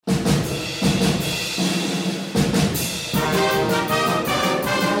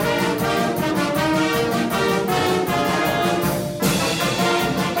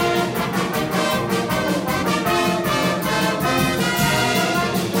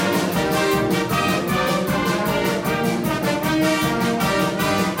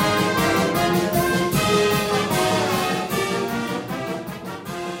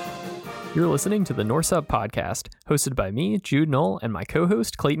listening to the Norsup Podcast, hosted by me, Jude Knoll, and my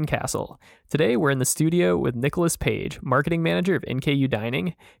co-host, Clayton Castle. Today, we're in the studio with Nicholas Paige, marketing manager of NKU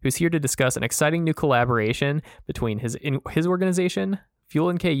Dining, who's here to discuss an exciting new collaboration between his organization,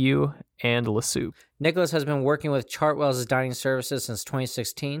 Fuel NKU, and La Soupe. Nicholas has been working with Chartwell's dining services since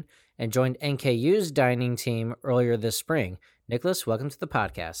 2016 and joined NKU's dining team earlier this spring. Nicholas, welcome to the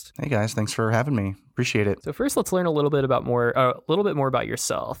podcast. Hey guys, thanks for having me. Appreciate it. So first, let's learn a little bit more about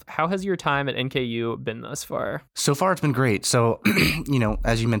yourself. How has your time at NKU been thus far? So far, it's been great. So,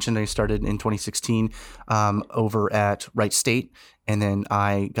 as you mentioned, I started in 2016 over at Wright State, and then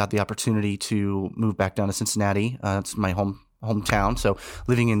I got the opportunity to move back down to Cincinnati. It's my hometown. So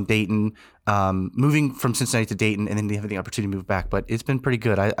living in Dayton, moving from Cincinnati to Dayton, and then having the opportunity to move back. But it's been pretty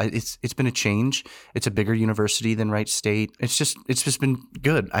good. It's been a change. It's a bigger university than Wright State. It's just been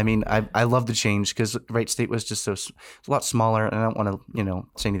good. I mean, I love the change because Wright State was just a lot smaller, and I don't want to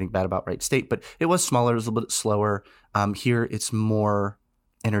say anything bad about Wright State, but it was smaller. It was a little bit slower. Here it's more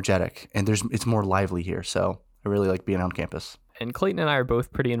energetic and it's more lively here. So I really like being on campus. And Clayton and I are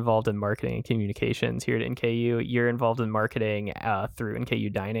both pretty involved in marketing and communications here at NKU. You're involved in marketing through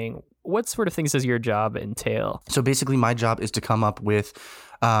NKU Dining. What sort of things does your job entail? So basically, my job is to come up with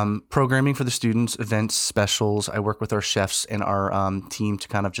programming for the students, events, specials. I work with our chefs and our team to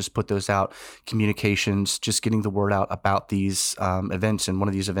kind of just put those out, communications, just getting the word out about these events. And one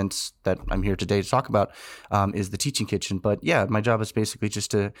of these events that I'm here today to talk about is the Teaching Kitchen. But yeah, my job is basically just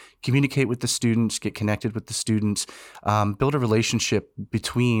to communicate with the students, get connected with the students, build a relationship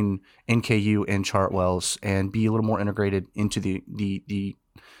between NKU and Chartwell's, and be a little more integrated into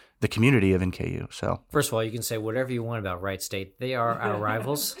the community of NKU. So first of all, you can say whatever you want about Wright State. They are our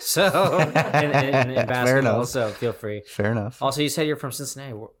rivals. So in basketball, fair enough. So feel free. Fair enough. Also, you said you're from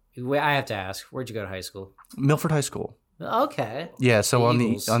Cincinnati. I have to ask, where'd you go to high school? Milford High School. Okay. Yeah, so on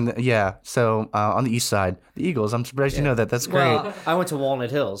Eagles. on the east side, the Eagles. I'm surprised you know that. That's great. Well, I went to Walnut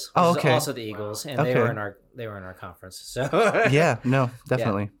Hills, which Oh, okay. is also the Eagles, and they were in our conference. So Yeah, no,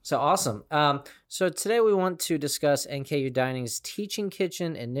 definitely. Yeah. So awesome. So today we want to discuss NKU Dining's Teaching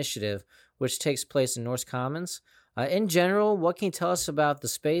Kitchen initiative, which takes place in North Commons. In general, what can you tell us about the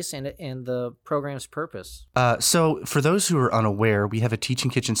space and the program's purpose? So for those who are unaware, we have a Teaching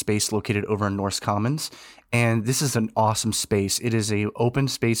Kitchen space located over in North Commons, and this is an awesome space. It is a open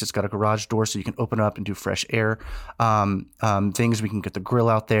space. It's got a garage door so you can open up and do fresh air things. We can get the grill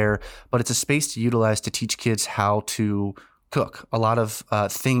out there, but it's a space to utilize to teach kids how to cook. A lot of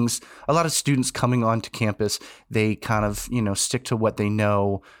students coming onto campus, they kind of, stick to what they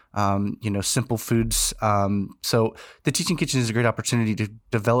know, simple foods. So the Teaching Kitchen is a great opportunity to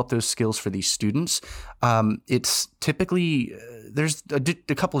develop those skills for these students. It's typically, there's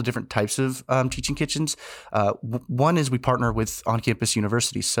a couple of different types of teaching kitchens. One is we partner with on-campus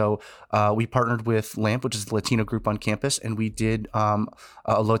universities. So we partnered with LAMP, which is the Latino group on campus, and we did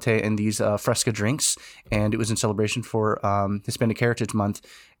elote and these fresca drinks, and it was in celebration for Hispanic Heritage Month.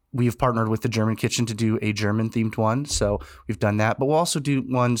 We've partnered with the German Kitchen to do a German-themed one, so we've done that. But we'll also do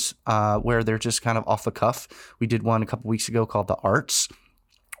ones where they're just kind of off the cuff. We did one a couple weeks ago called The Arts,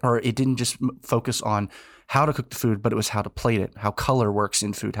 or it didn't just focus on how to cook the food, but it was how to plate it, how color works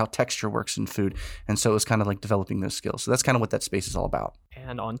in food, how texture works in food. And so it was kind of like developing those skills. So that's kind of what that space is all about.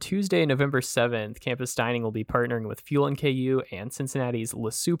 And on Tuesday, November 7th, Campus Dining will be partnering with Fuel NKU and Cincinnati's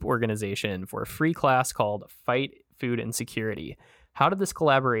La Soupe organization for a free class called Fight Food Insecurity. How did this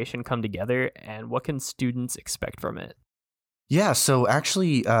collaboration come together, and what can students expect from it? Yeah, so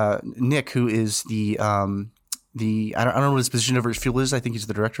actually, Nick, who is I don't know what his position over at Fuel is. I think he's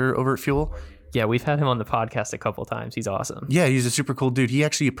the director over at Fuel. Yeah, we've had him on the podcast a couple times. He's awesome. Yeah, he's a super cool dude. He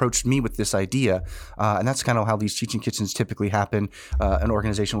actually approached me with this idea, and that's kind of how these teaching kitchens typically happen. An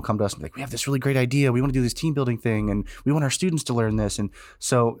organization will come to us and be like, we have this really great idea. We want to do this team building thing, and we want our students to learn this. And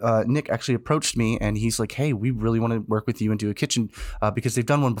so Nick actually approached me, and he's like, hey, we really want to work with you and do a kitchen because they've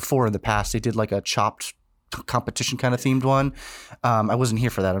done one before in the past. They did like a chopped competition kind of themed one. I wasn't here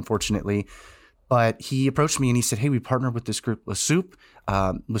for that, unfortunately. But he approached me and he said, hey, we partnered with this group, La Soupe.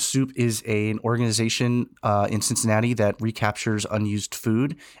 La Soupe is an organization in Cincinnati that recaptures unused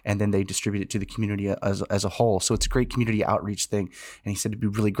food, and then they distribute it to the community as a whole. So it's a great community outreach thing. And he said it'd be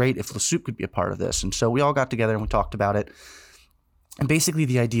really great if La Soupe could be a part of this. And so we all got together and we talked about it. And basically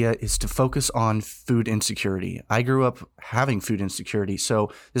the idea is to focus on food insecurity. I grew up having food insecurity,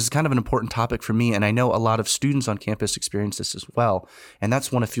 so this is kind of an important topic for me, and I know a lot of students on campus experience this as well. And that's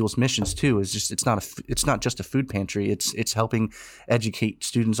one of Fuel's missions too, is just it's not just a food pantry, it's helping educate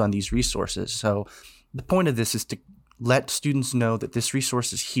students on these resources. So the point of this is to let students know that this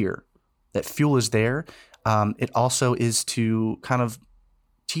resource is here, that Fuel is there. It also is to kind of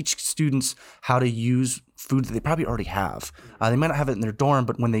teach students how to use food that they probably already have. They might not have it in their dorm,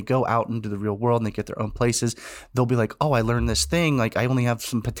 but when they go out into the real world and they get their own places, they'll be like, oh, I learned this thing. Like, I only have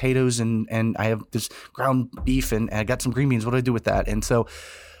some potatoes and I have this ground beef and I got some green beans. What do I do with that? And so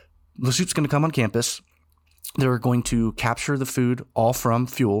the Soupe's going to come on campus. They're going to capture the food all from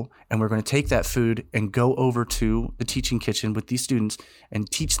Fuel, and we're going to take that food and go over to the teaching kitchen with these students and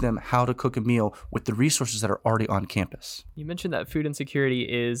teach them how to cook a meal with the resources that are already on campus. You mentioned that food insecurity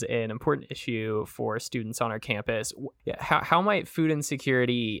is an important issue for students on our campus. How might food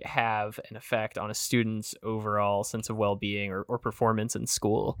insecurity have an effect on a student's overall sense of well-being or performance in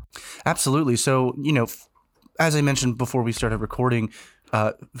school? Absolutely. So, as I mentioned before we started recording,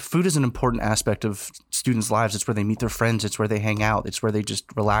 food is an important aspect of students' lives. It's where they meet their friends. It's where they hang out. It's where they just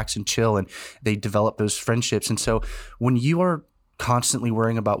relax and chill and they develop those friendships. And so when you are constantly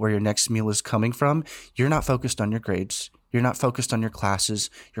worrying about where your next meal is coming from, you're not focused on your grades. You're not focused on your classes,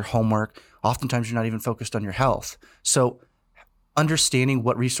 your homework. Oftentimes, you're not even focused on your health. So understanding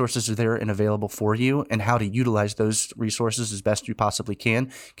what resources are there and available for you and how to utilize those resources as best you possibly can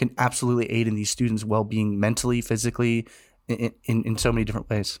absolutely aid in these students' well-being mentally, physically, in so many different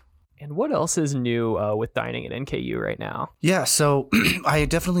ways. And what else is new with dining at NKU right now? Yeah, so I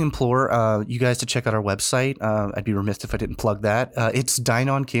definitely implore you guys to check out our website. I'd be remiss if I didn't plug that. It's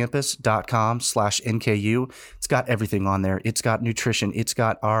dineoncampus.com/NKU. It's got everything on there. It's got nutrition. It's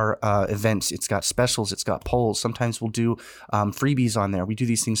got our events. It's got specials. It's got polls. Sometimes we'll do freebies on there. We do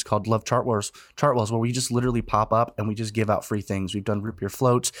these things called Love Chartwells where we just literally pop up and we just give out free things. We've done root beer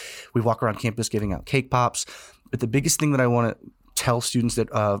floats. We walk around campus giving out cake pops. But the biggest thing that I want to tell students that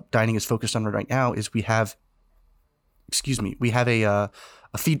dining is focused on right now is we have a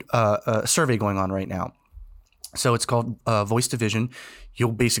survey going on right now. So it's called Voice Division.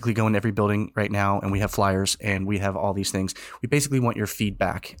 You'll basically go in every building right now, and we have flyers and we have all these things. We basically want your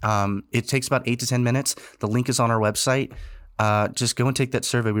feedback. It takes about 8 to 10 minutes. The link is on our website. Just go and take that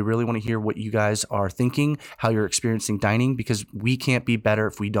survey. We really want to hear what you guys are thinking, how you're experiencing dining, because we can't be better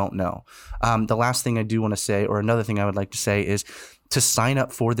if we don't know. The last thing I do want to say, or another thing I would like to say, is to sign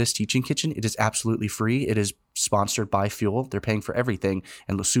up for this teaching kitchen. It is absolutely free. It is sponsored by Fuel. They're paying for everything.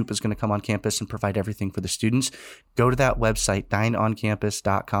 And the Soupe is going to come on campus and provide everything for the students. Go to that website,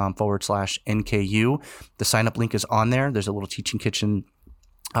 dineoncampus.com/NKU. The sign up link is on there. There's a little teaching kitchen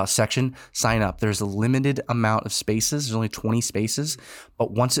section. Sign up. There's a limited amount of spaces. There's only 20 spaces,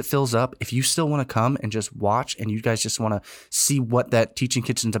 but once it fills up, if you still want to come and just watch and you guys just want to see what that teaching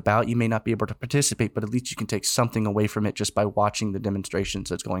kitchen's about, you may not be able to participate, but at least you can take something away from it just by watching the demonstrations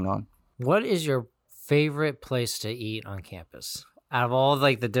that's going on. What is your favorite place to eat on campus? Out of all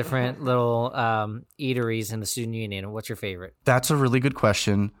the different little eateries in the student union, what's your favorite? That's a really good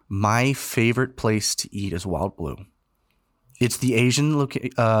question. My favorite place to eat is Wild Blue. It's the Asian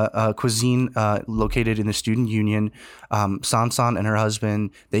cuisine located in the student union. San and her husband,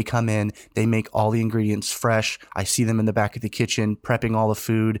 they come in, they make all the ingredients fresh. I see them in the back of the kitchen prepping all the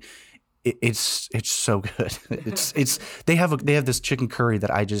food. It's so good. They have this chicken curry that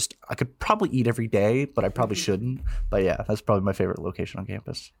I could probably eat every day, but I probably shouldn't. But yeah, that's probably my favorite location on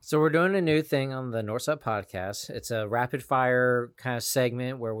campus. So we're doing a new thing on the Northside podcast. It's a rapid fire kind of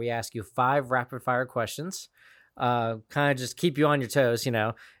segment where we ask you 5 rapid fire questions. Kind of just keep you on your toes,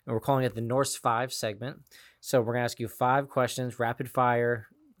 and we're calling it the Norse 5 segment. So we're gonna ask you 5 questions, rapid fire.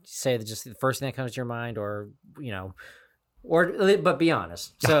 Say just the first thing that comes to your mind, but be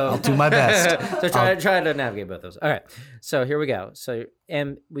honest. So I'll do my best. So try to navigate both those. All right. So here we go. So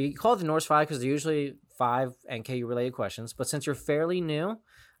and we call it the Norse 5 because they're usually 5 NKU related questions. But since you're fairly new,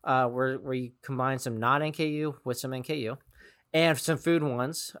 we combine some non-NKU with some NKU. And some food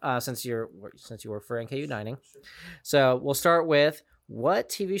ones, since you work for NKU Dining. So we'll start with, what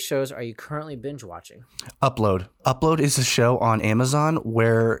TV shows are you currently binge watching? Upload. Upload is a show on Amazon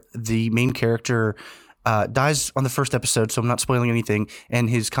where the main character dies on the first episode, so I'm not spoiling anything, and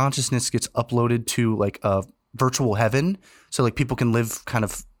his consciousness gets uploaded to a virtual heaven, so people can live kind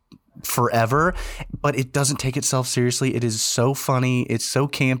of forever, but it doesn't take itself seriously. It is so funny. It's so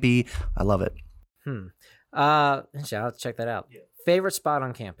campy. I love it. I'll check that out. Yeah. Favorite spot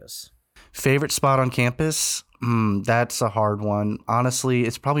on campus? Favorite spot on campus? That's a hard one. Honestly,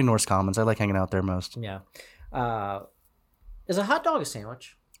 it's probably Norse Commons. I like hanging out there most. Yeah. Is a hot dog a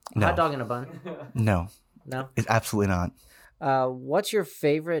sandwich? No. Hot dog in a bun? No. No? It's absolutely not. What's your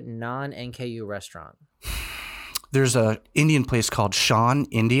favorite non-NKU restaurant? There's a Indian place called Sean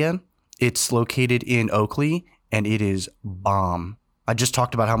India. It's located in Oakley, and it is bomb. I just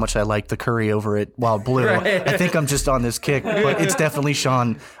talked about how much I like the curry over at Wild Blue. Right. I think I'm just on this kick, but it's definitely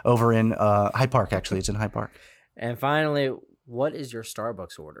Sean over in Hyde Park, actually. It's in Hyde Park. And finally, what is your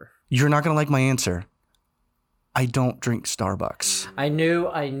Starbucks order? You're not going to like my answer. I don't drink Starbucks. I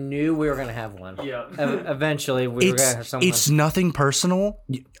knew we were going to have one. Yeah. Eventually, we were going to have someone. It's nothing personal.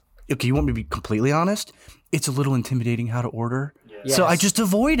 Okay, you want me to be completely honest? It's a little intimidating how to order. Yes. So I just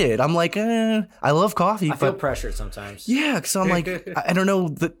avoid it. I'm like, I love coffee. I feel pressured sometimes. Yeah, because I'm like, I don't know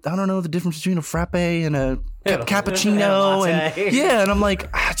the difference between a frappe and a cappuccino, and yeah, and I'm like,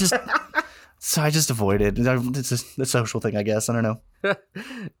 so I just avoid it. It's a social thing, I guess. I don't know.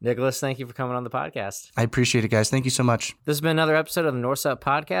 Nicholas, thank you for coming on the podcast. I appreciate it, guys. Thank you so much. This has been another episode of the North South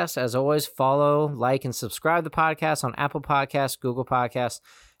Podcast. As always, follow, like, and subscribe to the podcast on Apple Podcasts, Google Podcasts,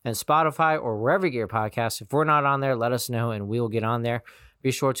 and Spotify, or wherever you get your podcasts. If we're not on there, let us know, and we will get on there.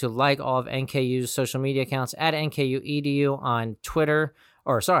 Be sure to like all of NKU's social media accounts at NKU on Twitter,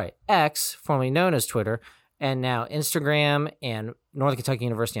 X, formerly known as Twitter, and now Instagram, and Northern Kentucky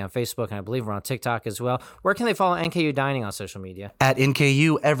University on Facebook, and I believe we're on TikTok as well. Where can they follow NKU Dining on social media? At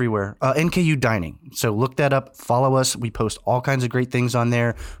NKU everywhere. NKU Dining. So look that up. Follow us. We post all kinds of great things on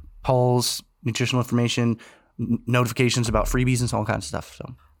there. Polls, nutritional information, notifications about freebies, and all kinds of stuff.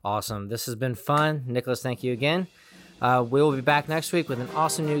 So awesome. This has been fun. Nicholas, thank you again. We will be back next week with an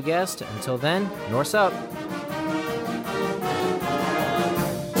awesome new guest. Until then, North South.